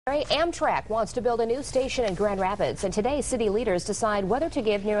Amtrak wants to build a new station in Grand Rapids, and today city leaders decide whether to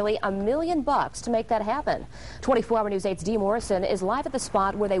give nearly $1 million to make that happen. 24-Hour News 8's Dee Morrison is live at the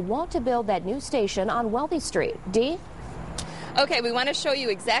spot where they want to build that new station on Wealthy Street. Dee? Okay, we want to show you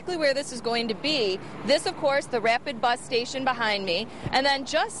exactly where this is going to be. This, of course, the rapid bus station behind me. And then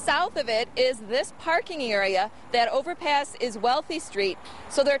just south of it is this parking area. That overpass is Wealthy Street.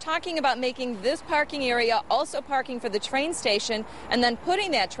 So they're talking about making this parking area also parking for the train station and then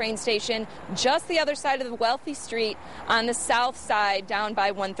putting that train station just the other side of the Wealthy Street on the south side down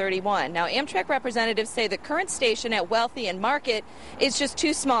by 131. Now, Amtrak representatives say the current station at Wealthy and Market is just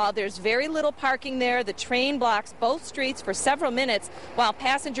too small. There's very little parking there. The train blocks both streets for several minutes while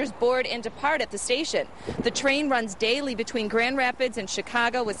passengers board and depart at the station. The train runs daily between Grand Rapids and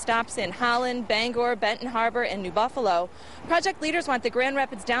Chicago with stops in Holland, Bangor, Benton Harbor, and New Buffalo. Project leaders want the Grand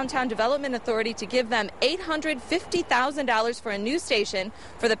Rapids Downtown Development Authority to give them $850,000 for a new station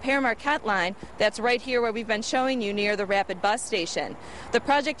for the Pere Marquette line. That's right here where we've been showing you near the rapid bus station. The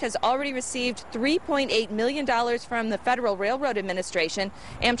project has already received $3.8 million from the Federal Railroad Administration.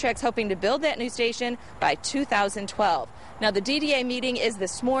 Amtrak's hoping to build that new station by 2012. Now, the DDA meeting is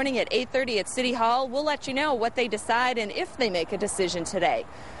this morning at 8:30 at City Hall. We'll let you know what they decide and if they make a decision today.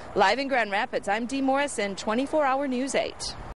 Live in Grand Rapids, I'm Dee Morrison, 24-Hour News 8.